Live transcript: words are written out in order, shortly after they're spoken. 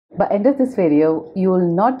By the end of this video, you will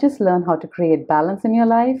not just learn how to create balance in your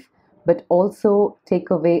life, but also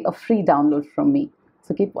take away a free download from me.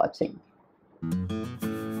 So keep watching.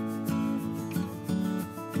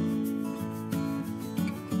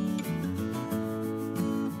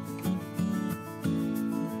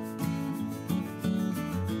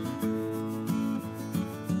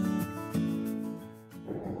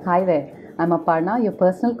 Hi there, I'm Aparna, your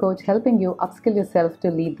personal coach, helping you upskill yourself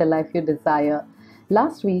to lead the life you desire.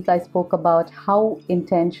 Last week, I spoke about how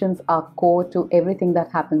intentions are core to everything that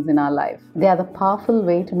happens in our life. They are the powerful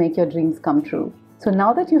way to make your dreams come true. So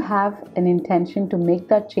now that you have an intention to make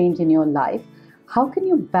that change in your life, how can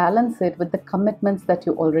you balance it with the commitments that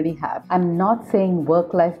you already have? I'm not saying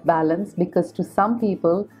work-life balance because to some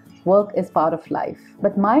people, work is part of life.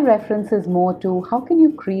 But my reference is more to how can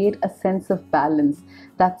you create a sense of balance,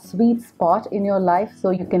 that sweet spot in your life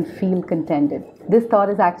so you can feel contented. This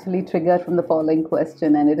thought is actually triggered from the following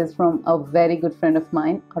question, and it is from a very good friend of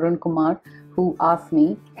mine, Arun Kumar, who asked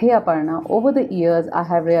me, "Hey Aparna, over the years I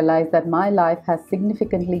have realized that my life has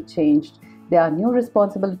significantly changed. There are new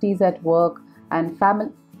responsibilities at work and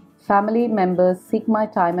family members seek my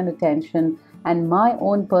time and attention, and my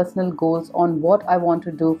own personal goals on what I want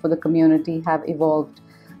to do for the community have evolved.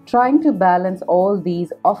 Trying to balance all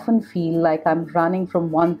these often feel like I'm running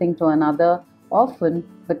from one thing to another, often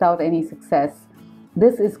without any success.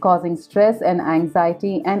 This is causing stress and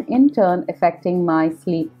anxiety and in turn affecting my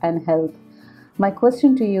sleep and health. My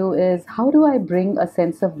question to you is, how do I bring a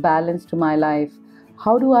sense of balance to my life?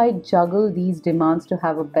 How do I juggle these demands to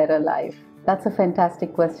have a better life?" That's a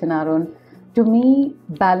fantastic question, Arun. To me,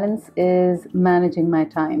 balance is managing my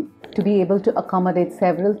time, to be able to accommodate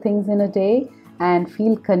several things in a day and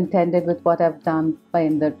feel contented with what I've done by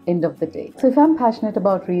the end of the day. So if I'm passionate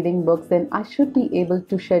about reading books, then I should be able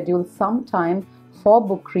to schedule some time for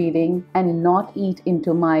book reading and not eat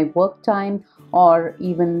into my work time or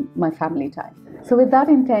even my family time. So with that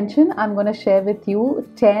intention, I'm going to share with you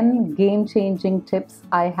 10 game-changing tips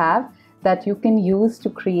I have that you can use to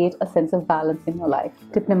create a sense of balance in your life.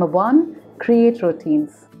 Tip number 1, create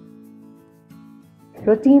routines.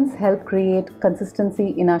 Routines help create consistency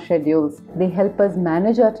in our schedules. They help us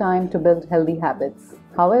manage our time to build healthy habits.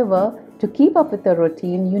 However, to keep up with the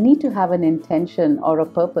routine, you need to have an intention or a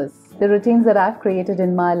purpose. The routines that I've created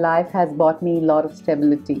in my life has brought me a lot of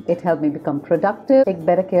stability. It helped me become productive, take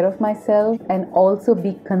better care of myself, and also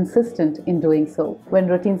be consistent in doing so. When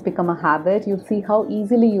routines become a habit, you'll see how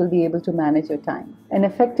easily you'll be able to manage your time. An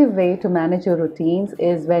effective way to manage your routines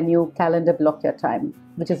is when you calendar block your time,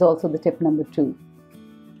 which is also the tip number 2.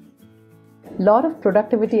 A lot of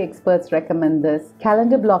productivity experts recommend this.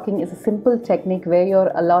 Calendar blocking is a simple technique where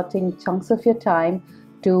you're allotting chunks of your time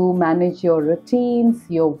to manage your routines,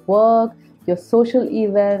 your work, your social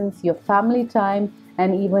events, your family time,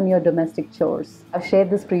 and even your domestic chores. I've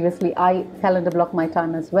shared this previously. I calendar block my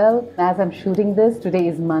time as well. As I'm shooting this, today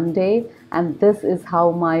is Monday, and this is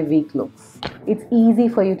how my week looks. It's easy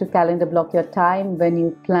for you to calendar block your time when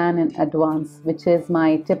you plan in advance, which is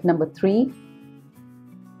my tip number 3.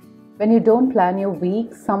 When you don't plan your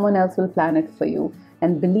week, someone else will plan it for you.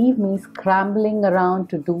 And believe me, scrambling around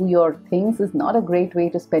to do your things is not a great way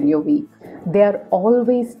to spend your week. There are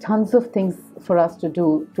always tons of things for us to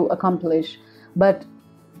do, to accomplish, but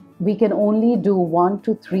we can only do 1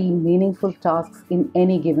 to 3 meaningful tasks in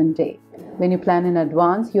any given day. When you plan in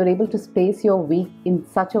advance, you're able to space your week in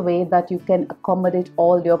such a way that you can accommodate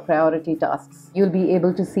all your priority tasks. You'll be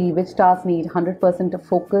able to see which tasks need 100% of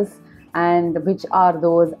focus and which are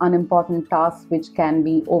those unimportant tasks which can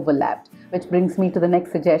be overlapped. Which brings me to the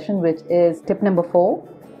next suggestion, which is tip number 4,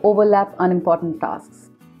 overlap unimportant tasks.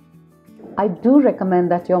 I do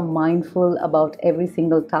recommend that you're mindful about every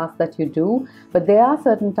single task that you do, but there are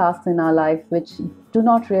certain tasks in our life which do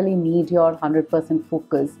not really need your 100%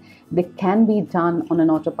 focus. They can be done on an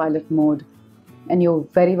autopilot mode. And you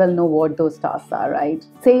very well know what those tasks are, right?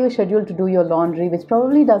 Say you're scheduled to do your laundry, which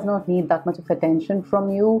probably does not need that much of attention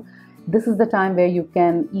from you. This is the time where you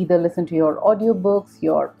can either listen to your audiobooks,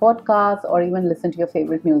 your podcasts, or even listen to your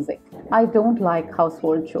favorite music. I don't like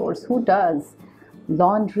household chores. Who does?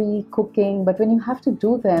 Laundry, cooking, but when you have to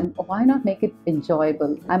do them, why not make it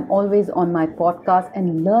enjoyable? I'm always on my podcast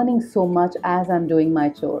and learning so much as I'm doing my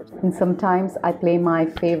chores. And sometimes I play my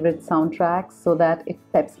favorite soundtracks so that it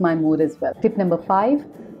peps my mood as well. Tip number 5,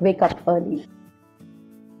 wake up early.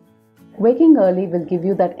 Waking early will give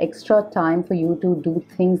you that extra time for you to do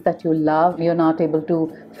things that you love. You're not able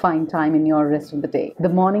to find time in your rest of the day. The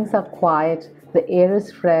mornings are quiet, the air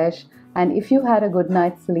is fresh, and if you had a good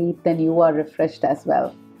night's sleep, then you are refreshed as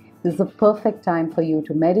well. This is a perfect time for you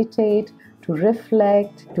to meditate, to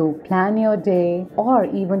reflect, to plan your day, or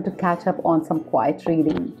even to catch up on some quiet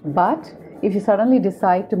reading. But if you suddenly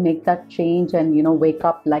decide to make that change and wake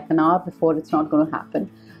up like an hour before, it's not going to happen.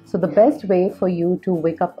 So the best way for you to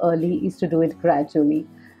wake up early is to do it gradually.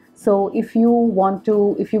 So if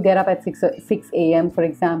you get up at 6 a.m. for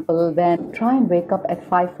example, then try and wake up at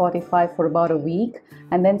 5:45 for about a week,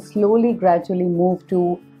 and then slowly, gradually move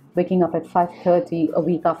to waking up at 5:30 a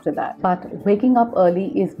week after that. But waking up early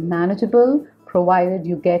is manageable provided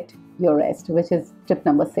you get your rest, which is tip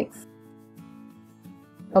number 6.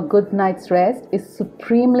 A good night's rest is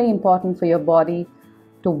supremely important for your body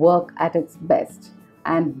to work at its best.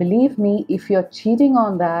 And believe me, if you're cheating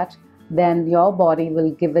on that, then your body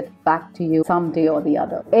will give it back to you someday or the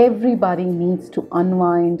other. Everybody needs to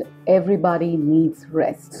unwind. Everybody needs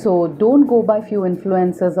rest. So don't go by few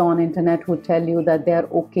influencers on internet who tell you that they're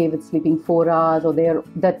okay with sleeping 4 hours, or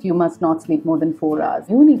that you must not sleep more than 4 hours.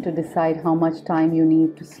 You need to decide how much time you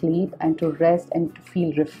need to sleep and to rest and to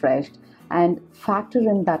feel refreshed, and factor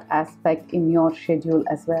in that aspect in your schedule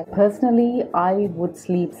as well. Personally, I would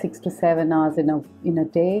sleep 6 to 7 hours in a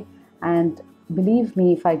day, and believe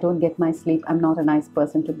me, if I don't get my sleep, I'm not a nice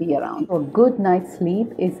person to be around. So a good night's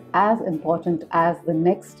sleep is as important as the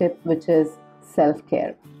next tip, which is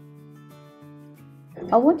self-care.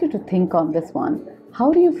 I want you to think on this one.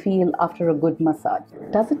 How do you feel after a good massage?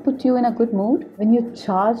 Does it put you in a good mood? When you're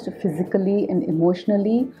charged physically and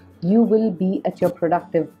emotionally, you will be at your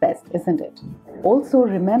productive best, isn't it? Also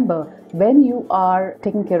remember, when you are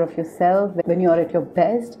taking care of yourself, when you are at your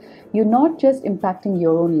best, you're not just impacting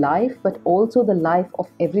your own life, but also the life of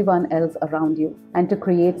everyone else around you. And to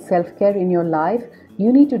create self-care in your life,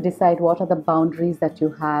 you need to decide what are the boundaries that you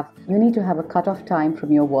have. You need to have a cut-off time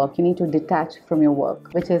from your work. You need to detach from your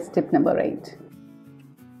work, which is tip number 8.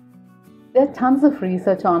 There are tons of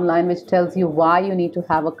research online which tells you why you need to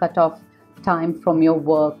have a cut-off time from your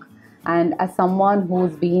work. And as someone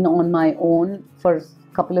who's been on my own for a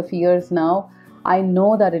couple of years now, I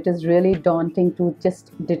know that it is really daunting to just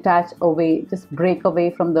detach away, just break away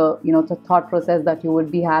from the thought process that you would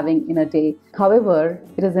be having in a day. However,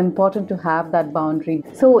 it is important to have that boundary.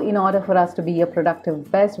 So in order for us to be a productive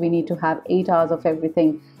best, we need to have 8 hours of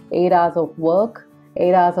everything: 8 hours of work,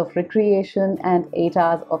 8 hours of recreation, and 8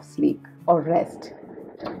 hours of sleep or rest.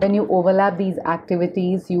 When you overlap these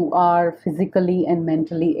activities, you are physically and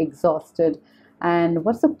mentally exhausted. And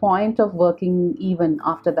what's the point of working even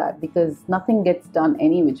after that? Because nothing gets done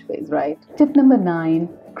any which ways, right? Tip number 9,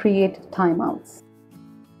 create timeouts.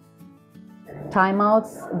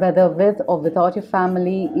 Timeouts, whether with or without your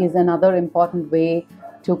family, is another important way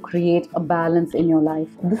to create a balance in your life.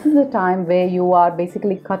 This is a time where you are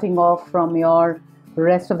basically cutting off from your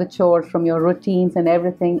rest of the chores, from your routines and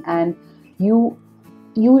everything, and you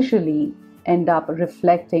usually end up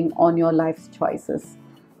reflecting on your life's choices.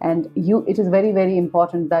 And it is very, very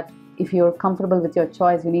important that if you're comfortable with your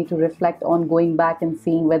choice, you need to reflect on going back and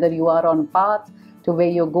seeing whether you are on path to where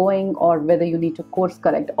you're going, or whether you need to course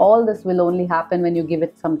correct. All this will only happen when you give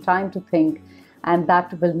it some time to think, and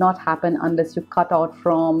that will not happen unless you cut out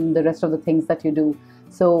from the rest of the things that you do.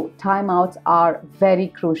 So timeouts are very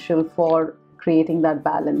crucial for creating that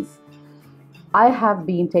balance. I have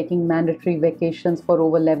been taking mandatory vacations for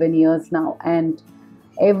over 11 years now, and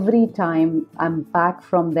every time I'm back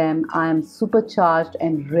from them, I am supercharged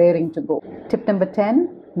and raring to go. Tip number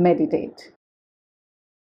 10, meditate.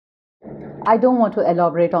 I don't want to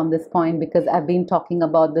elaborate on this point because I've been talking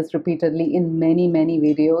about this repeatedly in many, many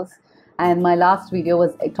videos. And my last video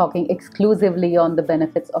was talking exclusively on the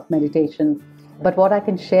benefits of meditation. But what I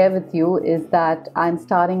can share with you is that I'm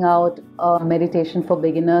starting out a meditation for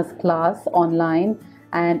beginners class online.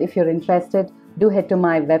 And if you're interested, do head to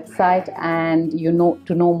my website and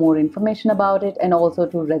to know more information about it, and also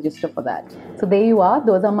to register for that. So there you are.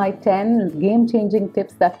 Those are my 10 game-changing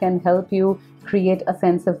tips that can help you create a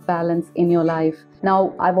sense of balance in your life.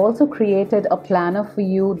 Now, I've also created a planner for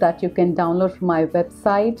you that you can download from my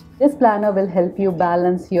website. This planner will help you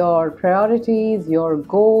balance your priorities, your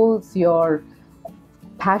goals, your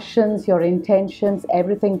passions, your intentions,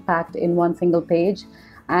 everything packed in one single page.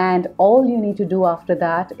 And all you need to do after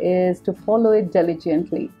that is to follow it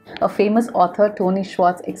diligently. A famous author, Tony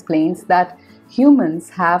Schwartz, explains that humans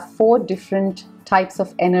have 4 different types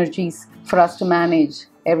of energies for us to manage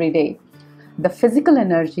every day. The physical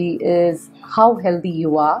energy is how healthy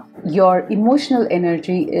you are. Your emotional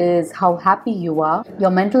energy is how happy you are.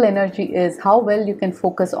 Your mental energy is how well you can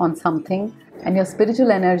focus on something. And your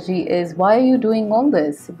spiritual energy is, why are you doing all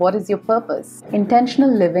this? What is your purpose?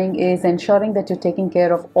 Intentional living is ensuring that you're taking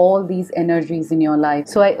care of all these energies in your life.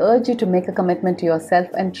 So I urge you to make a commitment to yourself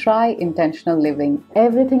and try intentional living.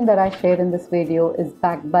 Everything that I shared in this video is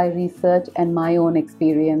backed by research and my own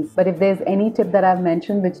experience. But if there's any tip that I've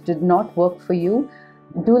mentioned which did not work for you,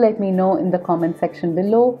 do let me know in the comment section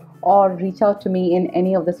below, or reach out to me in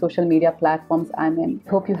any of the social media platforms I'm in.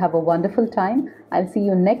 Hope you have a wonderful time. I'll see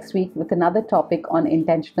you next week with another topic on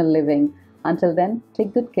intentional living. Until then,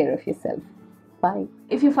 take good care of yourself. Bye.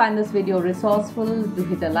 If you find this video resourceful, do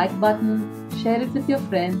hit a like button, share it with your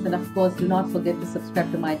friends, and of course, do not forget to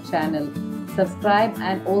subscribe to my channel. Subscribe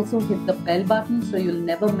and also hit the bell button so you'll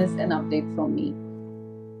never miss an update from me.